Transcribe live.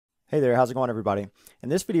Hey there, how's it going everybody? In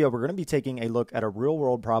this video, we're going to be taking a look at a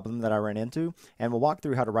real-world problem that I ran into, and we'll walk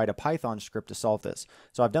through how to write a Python script to solve this.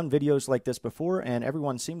 So I've done videos like this before, and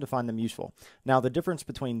everyone seemed to find them useful. Now, the difference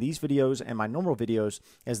between these videos and my normal videos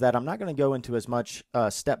is that I'm not going to go into as much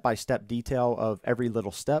step-by-step detail of every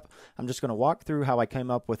little step. I'm just going to walk through how I came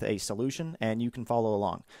up with a solution, and you can follow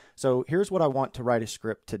along. So here's what I want to write a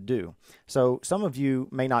script to do. So some of you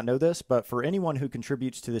may not know this, but for anyone who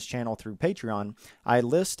contributes to this channel through Patreon, I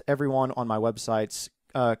list everyone on my website's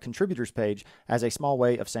contributors page as a small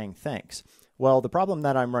way of saying thanks. Well, the problem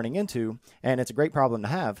that I'm running into, and it's a great problem to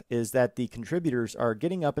have, is that the contributors are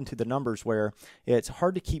getting up into the numbers where it's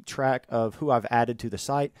hard to keep track of who I've added to the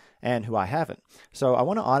site and who I haven't. So I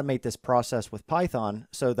want to automate this process with Python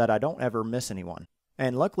so that I don't ever miss anyone.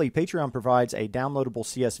 And luckily, Patreon provides a downloadable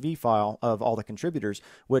CSV file of all the contributors,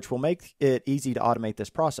 which will make it easy to automate this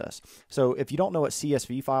process. So if you don't know what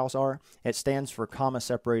CSV files are, it stands for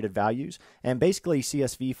comma-separated values. And basically,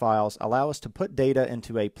 CSV files allow us to put data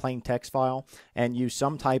into a plain text file and use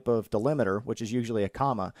some type of delimiter, which is usually a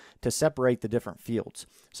comma, to separate the different fields.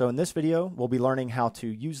 So in this video, we'll be learning how to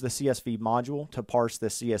use the CSV module to parse the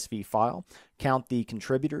CSV file, count the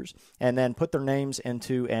contributors, and then put their names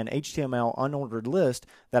into an HTML unordered list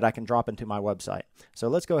that I can drop into my website. So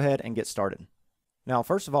let's go ahead and get started. Now,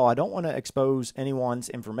 first of all, I don't want to expose anyone's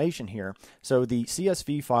information here. So the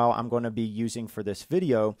CSV file I'm going to be using for this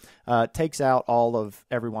video takes out all of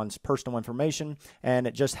everyone's personal information, and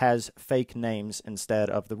it just has fake names instead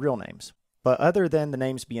of the real names. But other than the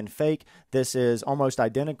names being fake, this is almost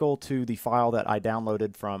identical to the file that I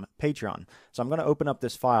downloaded from Patreon. So I'm going to open up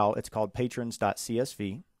this file. It's called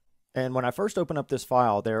patrons.csv. And when I first open up this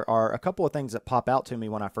file, there are a couple of things that pop out to me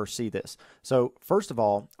when I first see this. So first of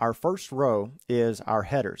all, our first row is our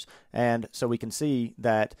headers. And so we can see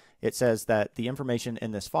that it says that the information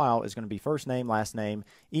in this file is going to be first name, last name,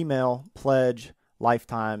 email, pledge,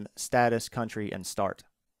 lifetime, status, country, and start.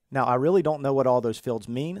 Now, I really don't know what all those fields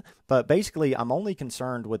mean, but basically I'm only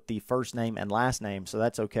concerned with the first name and last name, so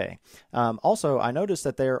that's okay. Also, I noticed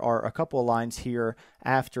that there are a couple of lines here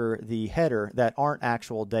after the header that aren't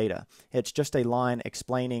actual data. It's just a line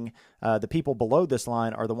explaining the people below this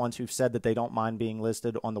line are the ones who've said that they don't mind being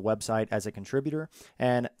listed on the website as a contributor,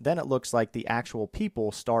 and then it looks like the actual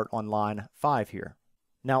people start on line 5 here.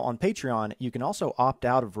 Now on Patreon, you can also opt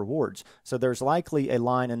out of rewards. So there's likely a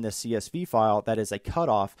line in this CSV file that is a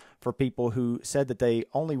cutoff for people who said that they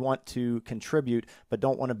only want to contribute but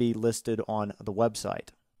don't want to be listed on the website.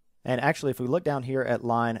 And actually, if we look down here at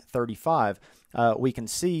line 35, we can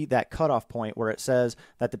see that cutoff point where it says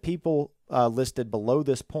that the people listed below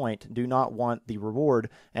this point do not want the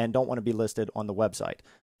reward and don't want to be listed on the website.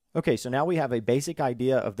 Okay, so now we have a basic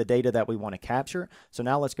idea of the data that we want to capture. So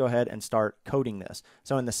now let's go ahead and start coding this.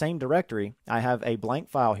 So in the same directory, I have a blank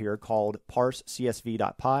file here called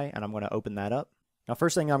parse.csv.py, and I'm going to open that up. Now,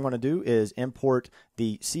 first thing I'm going to do is import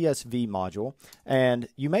the CSV module, and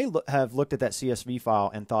you may have looked at that CSV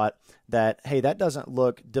file and thought that, hey, that doesn't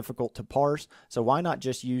look difficult to parse, so why not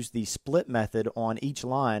just use the split method on each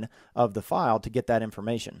line of the file to get that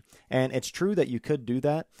information? And it's true that you could do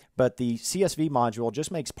that, but the CSV module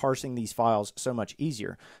just makes parsing these files so much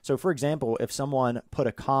easier. So for example, if someone put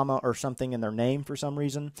a comma or something in their name for some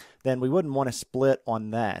reason, then we wouldn't want to split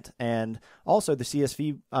on that. And also the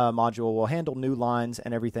CSV module will handle new lines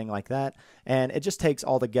and everything like that, and it just takes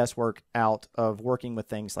all the guesswork out of working with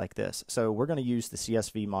things like this. So we're going to use the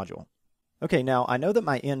CSV module. Okay, now I know that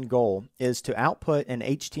my end goal is to output an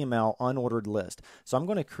HTML unordered list. So I'm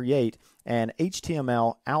going to create an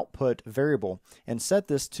HTML output variable and set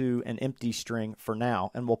this to an empty string for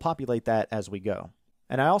now, and we'll populate that as we go.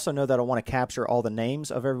 And I also know that I want to capture all the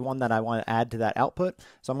names of everyone that I want to add to that output,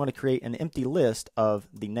 so I'm going to create an empty list of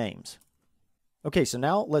the names. Okay, so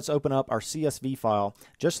now let's open up our CSV file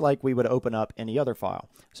just like we would open up any other file.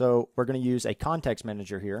 So we're going to use a context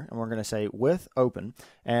manager here, and we're going to say with open,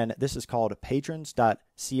 and this is called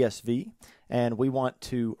patrons.csv, and we want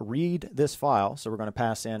to read this file, so we're going to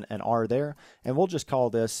pass in an R there, and we'll just call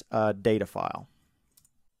this a data file.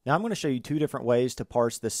 Now I'm going to show you two different ways to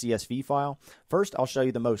parse the CSV file. First, I'll show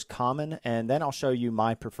you the most common, and then I'll show you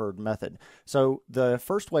my preferred method. So the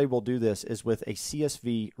first way we'll do this is with a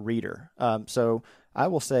CSV reader. So I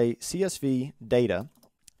will say CSV data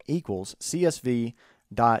equals CSV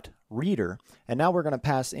dot reader, and now we're going to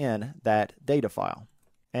pass in that data file.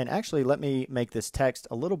 And actually, let me make this text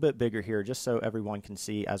a little bit bigger here just so everyone can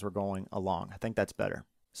see as we're going along. I think that's better.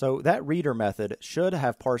 So that reader method should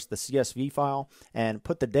have parsed the CSV file and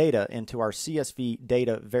put the data into our CSV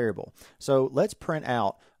data variable. So let's print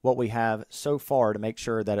out what we have so far to make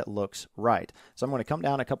sure that it looks right. So I'm going to come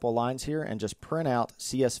down a couple of lines here and just print out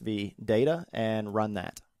CSV data and run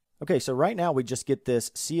that. Okay, so right now we just get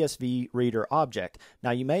this CSV Reader object.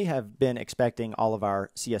 Now you may have been expecting all of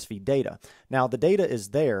our CSV data. Now the data is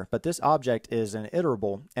there, but this object is an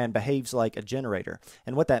iterable and behaves like a generator.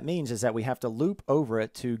 And what that means is that we have to loop over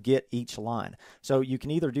it to get each line. So you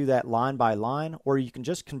can either do that line by line, or you can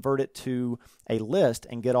just convert it to a list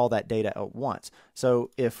and get all that data at once.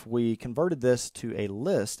 So if we converted this to a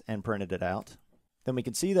list and printed it out, then we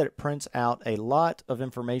can see that it prints out a lot of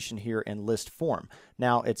information here in list form.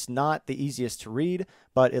 Now, it's not the easiest to read,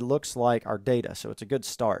 but it looks like our data, so it's a good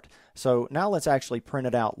start. So now let's actually print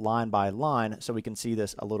it out line by line so we can see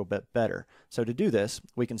this a little bit better. So to do this,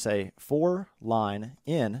 we can say for line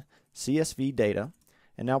in CSV data,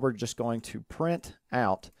 and now we're just going to print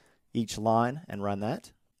out each line and run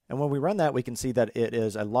that. And when we run that, we can see that it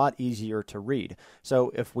is a lot easier to read.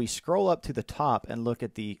 So if we scroll up to the top and look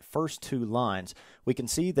at the first two lines, we can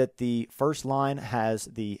see that the first line has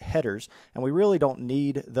the headers, and we really don't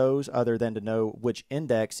need those other than to know which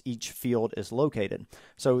index each field is located.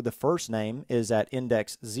 So the first name is at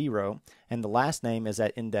index 0, and the last name is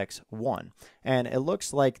at index 1. And it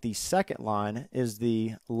looks like the second line is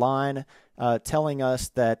the line telling us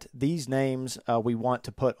that these names we want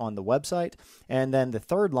to put on the website, and then the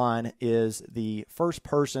third line is the first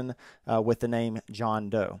person with the name John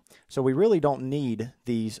Doe. So we really don't need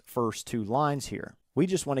these first two lines here. We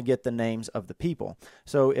just want to get the names of the people.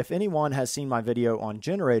 So if anyone has seen my video on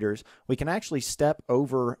generators, we can actually step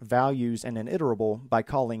over values in an iterable by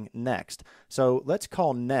calling next. So let's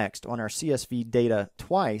call next on our CSV data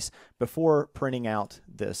twice before printing out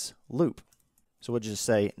this loop. So we'll just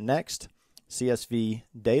say next CSV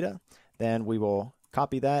data, then we will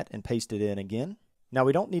copy that and paste it in again. Now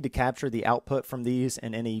we don't need to capture the output from these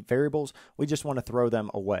in any variables, we just want to throw them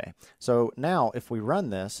away. So now if we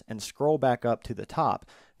run this and scroll back up to the top,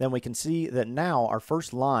 then we can see that now our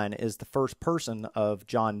first line is the first person of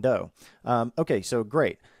John Doe. Okay, so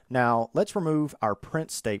great. Now let's remove our print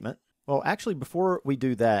statement. Well, actually before we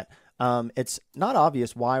do that, it's not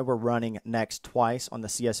obvious why we're running next twice on the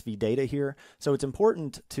CSV data here, so it's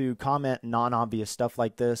important to comment non-obvious stuff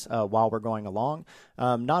like this while we're going along,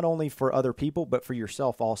 not only for other people, but for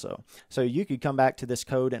yourself also. So you could come back to this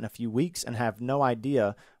code in a few weeks and have no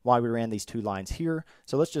idea why we ran these two lines here.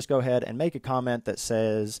 So let's just go ahead and make a comment that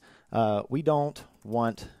says we don't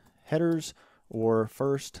want headers or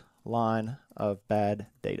first line of bad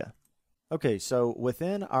data. Okay, so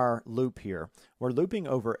within our loop here, we're looping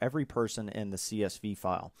over every person in the CSV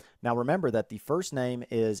file. Now remember that the first name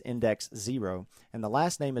is index 0 and the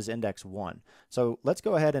last name is index 1. So let's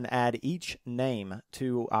go ahead and add each name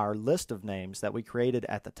to our list of names that we created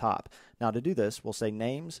at the top. Now to do this, we'll say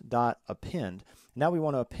names.append. Now we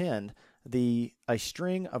want to append a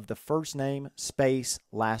string of the first name space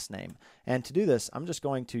last name. And to do this, I'm just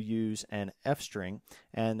going to use an F string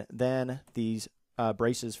and then these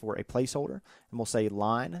braces for a placeholder, and we'll say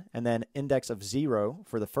line and then index of 0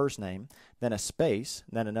 for the first name, then a space,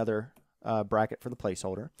 then another bracket for the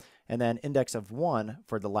placeholder, and then index of 1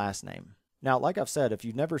 for the last name. Now, like I've said, if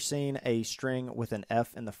you've never seen a string with an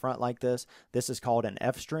F in the front like this is called an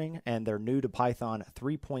F string, and they're new to Python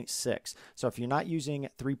 3.6. So if you're not using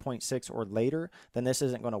 3.6 or later, then this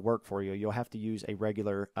isn't going to work for you. You'll have to use a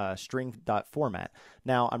regular string.format.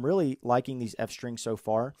 Now, I'm really liking these F strings so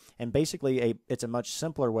far, and basically it's a much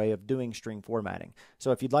simpler way of doing string formatting. So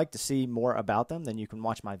if you'd like to see more about them, then you can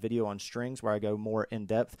watch my video on strings where I go more in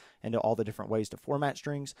depth into all the different ways to format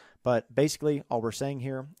strings. But basically, all we're saying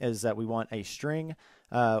here is that we want a string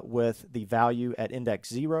with the value at index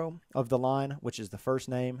 0 of the line, which is the first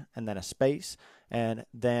name, and then a space, and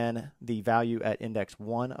then the value at index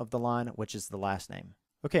 1 of the line, which is the last name.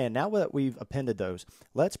 Okay, and now that we've appended those,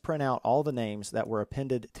 let's print out all the names that were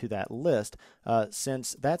appended to that list.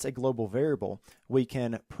 Since that's a global variable, we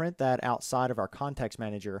can print that outside of our context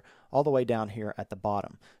manager all the way down here at the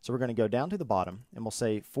bottom. So we're going to go down to the bottom, and we'll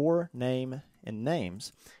say for name in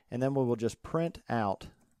names, and then we will just print out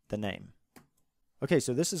the name. Okay,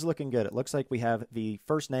 so this is looking good. It looks like we have the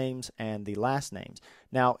first names and the last names.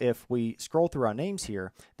 Now, if we scroll through our names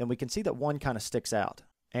here, then we can see that one kind of sticks out.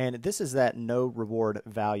 And this is that no reward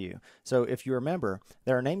value. So if you remember,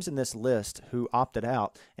 there are names in this list who opted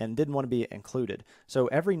out and didn't want to be included. So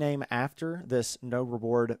every name after this no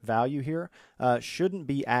reward value here shouldn't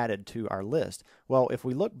be added to our list. Well, if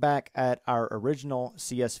we look back at our original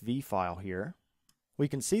CSV file here, we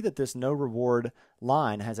can see that this no reward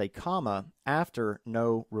line has a comma after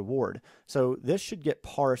no reward. So this should get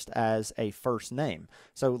parsed as a first name.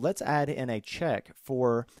 So let's add in a check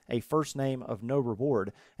for a first name of no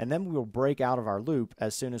reward, and then we will break out of our loop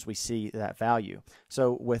as soon as we see that value.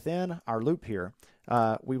 So within our loop here,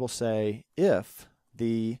 we will say if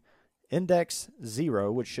the index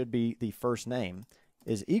 0, which should be the first name,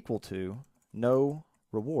 is equal to no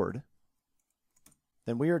reward,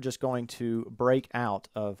 then we are just going to break out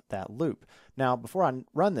of that loop. Now, before I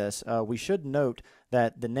run this, we should note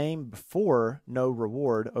that the name before no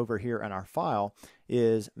reward over here in our file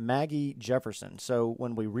is Maggie Jefferson. So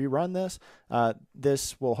when we rerun this,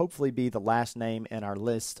 this will hopefully be the last name in our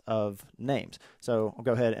list of names. So I'll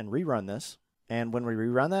go ahead and rerun this. And when we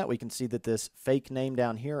rerun that, we can see that this fake name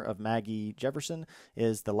down here of Maggie Jefferson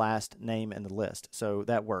is the last name in the list. So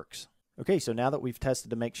that works. Okay, so now that we've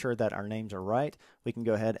tested to make sure that our names are right, we can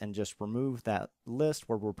go ahead and just remove that list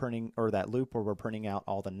where we're printing, or that loop where we're printing out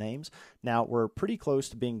all the names. Now we're pretty close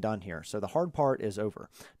to being done here, so the hard part is over.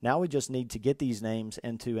 Now we just need to get these names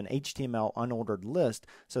into an HTML unordered list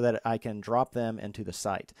so that I can drop them into the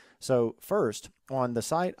site. So first, on the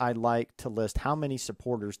site, I'd like to list how many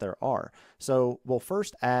supporters there are. So we'll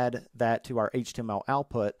first add that to our HTML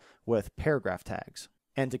output with paragraph tags.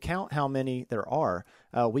 And to count how many there are,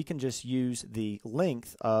 we can just use the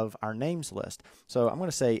length of our names list. So I'm going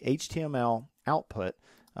to say HTML output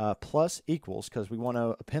plus equals, because we want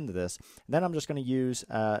to append to this. And then I'm just going to use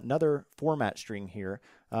another format string here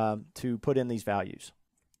to put in these values.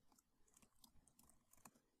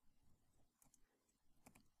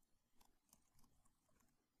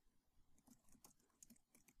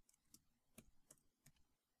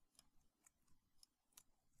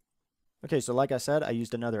 Okay, so like I said, I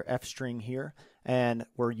used another F string here, and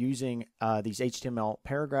we're using these HTML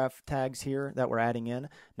paragraph tags here that we're adding in.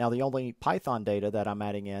 Now the only Python data that I'm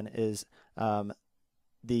adding in is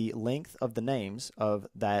the length of the names of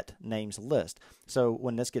that names list. So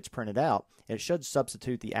when this gets printed out, it should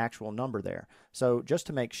substitute the actual number there. So just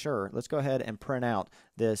to make sure, let's go ahead and print out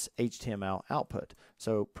this HTML output.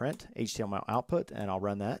 So print HTML output, and I'll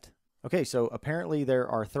run that. Okay, so apparently there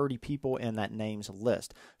are 30 people in that names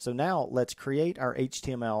list. So now let's create our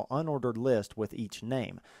HTML unordered list with each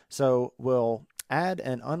name. So we'll add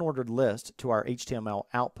an unordered list to our HTML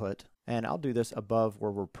output, and I'll do this above where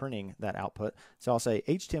we're printing that output. So I'll say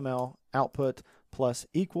HTML output plus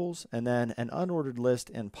equals, and then an unordered list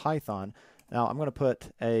in Python. Now I'm going to put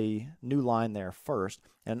a new line there first,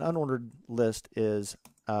 and an unordered list is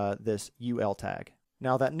this UL tag.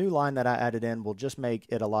 Now that new line that I added in will just make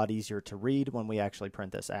it a lot easier to read when we actually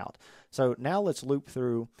print this out. So now let's loop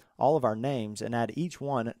through all of our names and add each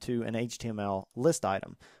one to an HTML list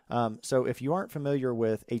item. So if you aren't familiar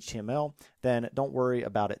with HTML, then don't worry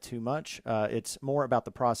about it too much. It's more about the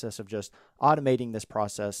process of just automating this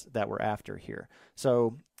process that we're after here.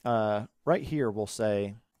 So right here we'll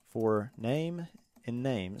say for name in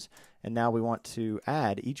names, and now we want to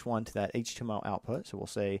add each one to that HTML output. So we'll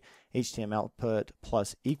say HTML output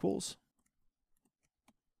plus equals.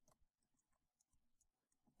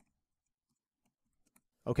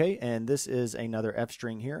 Okay, and this is another F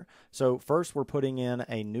string here. So first we're putting in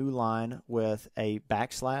a new line with a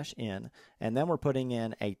 \n, and then we're putting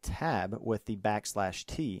in a tab with the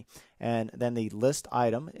 \t. And then the list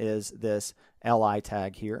item is this li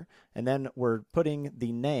tag here. And then we're putting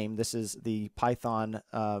the name, this is the Python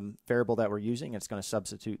variable that we're using. It's going to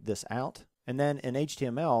substitute this out. And then in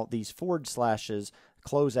HTML, these forward slashes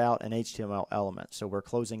close out an HTML element. So we're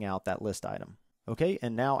closing out that list item. Okay,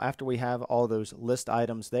 and now after we have all those list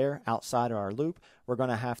items there outside of our loop, we're going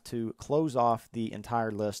to have to close off the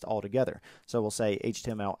entire list altogether. So we'll say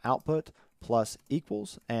HTML output plus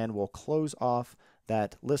equals, and we'll close off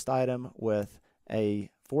that list item with a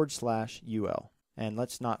 /UL. And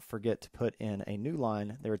let's not forget to put in a new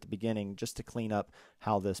line there at the beginning just to clean up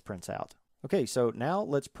how this prints out. Okay, so now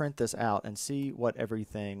let's print this out and see what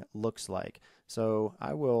everything looks like. So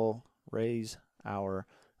I will raise our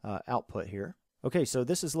output here. Okay, so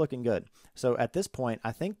this is looking good. So at this point,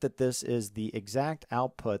 I think that this is the exact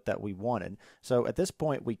output that we wanted. So at this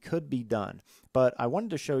point, we could be done. But I wanted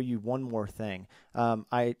to show you one more thing.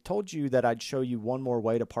 I told you that I'd show you one more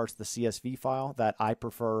way to parse the CSV file that I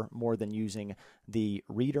prefer more than using the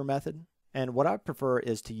reader method. And what I prefer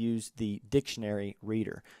is to use the dictionary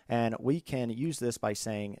reader. And we can use this by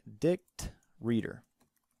saying dict reader.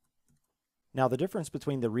 Now the difference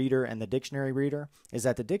between the reader and the dictionary reader is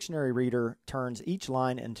that the dictionary reader turns each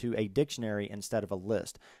line into a dictionary instead of a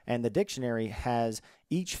list. And the dictionary has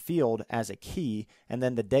each field as a key and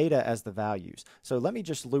then the data as the values. So let me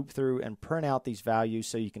just loop through and print out these values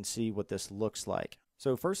so you can see what this looks like.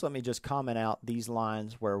 So first, let me just comment out these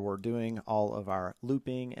lines where we're doing all of our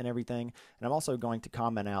looping and everything. And I'm also going to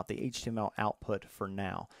comment out the HTML output for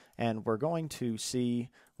now. And we're going to see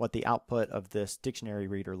what the output of this dictionary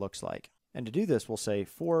reader looks like. And to do this, we'll say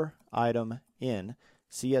for item in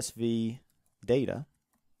CSV data.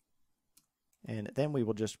 And then we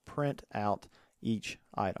will just print out each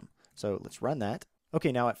item. So let's run that.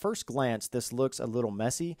 Okay, now at first glance, this looks a little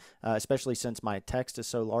messy, especially since my text is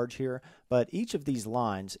so large here, but each of these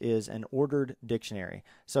lines is an ordered dictionary.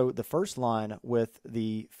 So the first line with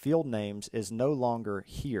the field names is no longer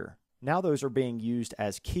here. Now those are being used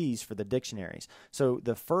as keys for the dictionaries. So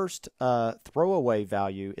the first throwaway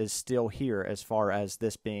value is still here as far as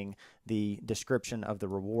this being the description of the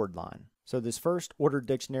reward line. So this first ordered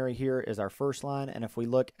dictionary here is our first line, and if we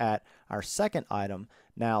look at our second item,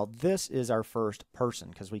 now this is our first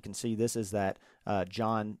person, because we can see this is that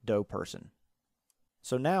John Doe person.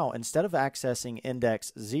 So now, instead of accessing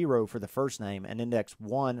index 0 for the first name and index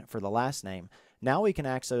 1 for the last name, now we can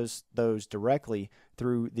access those directly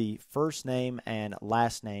through the first name and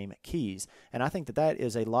last name keys. And I think that that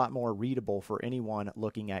is a lot more readable for anyone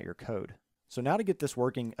looking at your code. So now to get this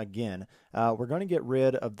working again, we're going to get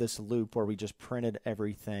rid of this loop where we just printed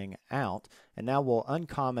everything out. And now we'll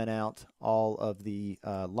uncomment out all of the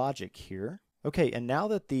logic here. Okay, and now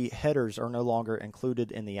that the headers are no longer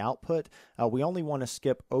included in the output, we only want to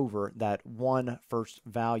skip over that one first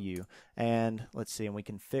value. And let's see, and we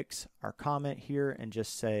can fix our comment here and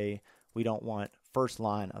just say we don't want first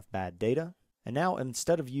line of bad data. And now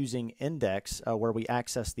instead of using index where we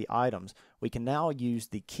access the items, we can now use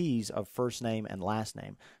the keys of first name and last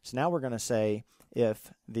name. So now we're going to say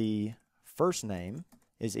if the first name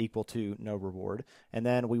is equal to no reward, and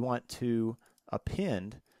then we want to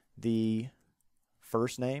append the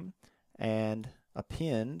first name and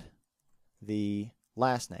append the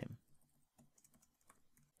last name.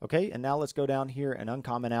 Okay, and now let's go down here and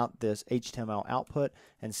uncomment out this HTML output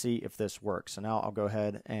and see if this works. So now I'll go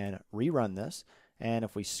ahead and rerun this. And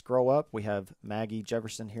if we scroll up, we have Maggie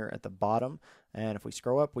Jefferson here at the bottom. And if we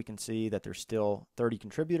scroll up, we can see that there's still 30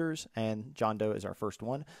 contributors and John Doe is our first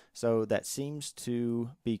one. So that seems to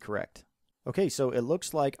be correct. Okay, so it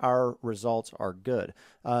looks like our results are good.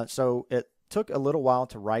 So it took a little while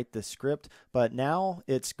to write this script, but now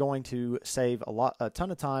it's going to save a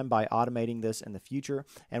ton of time by automating this in the future,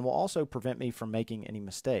 and will also prevent me from making any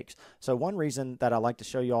mistakes. So one reason that I like to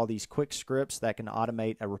show you all these quick scripts that can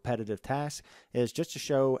automate a repetitive task is just to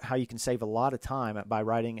show how you can save a lot of time by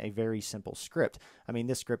writing a very simple script. I mean,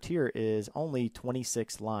 this script here is only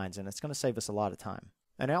 26 lines, and it's going to save us a lot of time.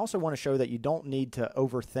 And I also want to show that you don't need to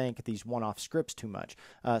overthink these one-off scripts too much.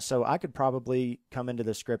 So I could probably come into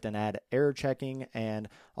the script and add error checking and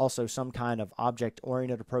also some kind of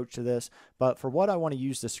object-oriented approach to this. But for what I want to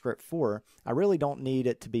use this script for, I really don't need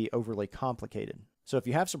it to be overly complicated. So if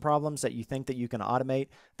you have some problems that you think that you can automate,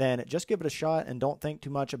 then just give it a shot and don't think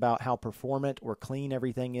too much about how performant or clean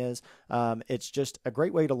everything is. It's just a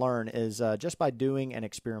great way to learn is just by doing and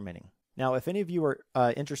experimenting. Now, if any of you are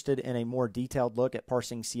interested in a more detailed look at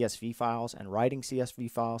parsing CSV files and writing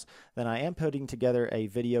CSV files, then I am putting together a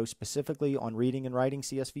video specifically on reading and writing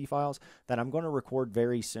CSV files that I'm going to record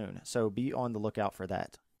very soon. So be on the lookout for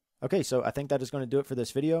that. Okay, so I think that is going to do it for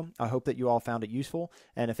this video. I hope that you all found it useful.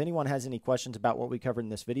 And if anyone has any questions about what we covered in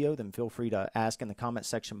this video, then feel free to ask in the comment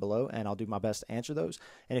section below, and I'll do my best to answer those.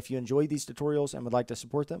 And if you enjoy these tutorials and would like to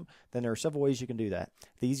support them, then there are several ways you can do that.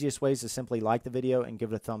 The easiest way is to simply like the video and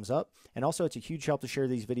give it a thumbs up. And also, it's a huge help to share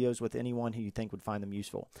these videos with anyone who you think would find them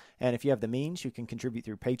useful. And if you have the means, you can contribute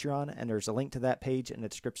through Patreon, and there's a link to that page in the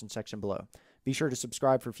description section below. Be sure to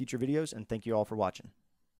subscribe for future videos, and thank you all for watching.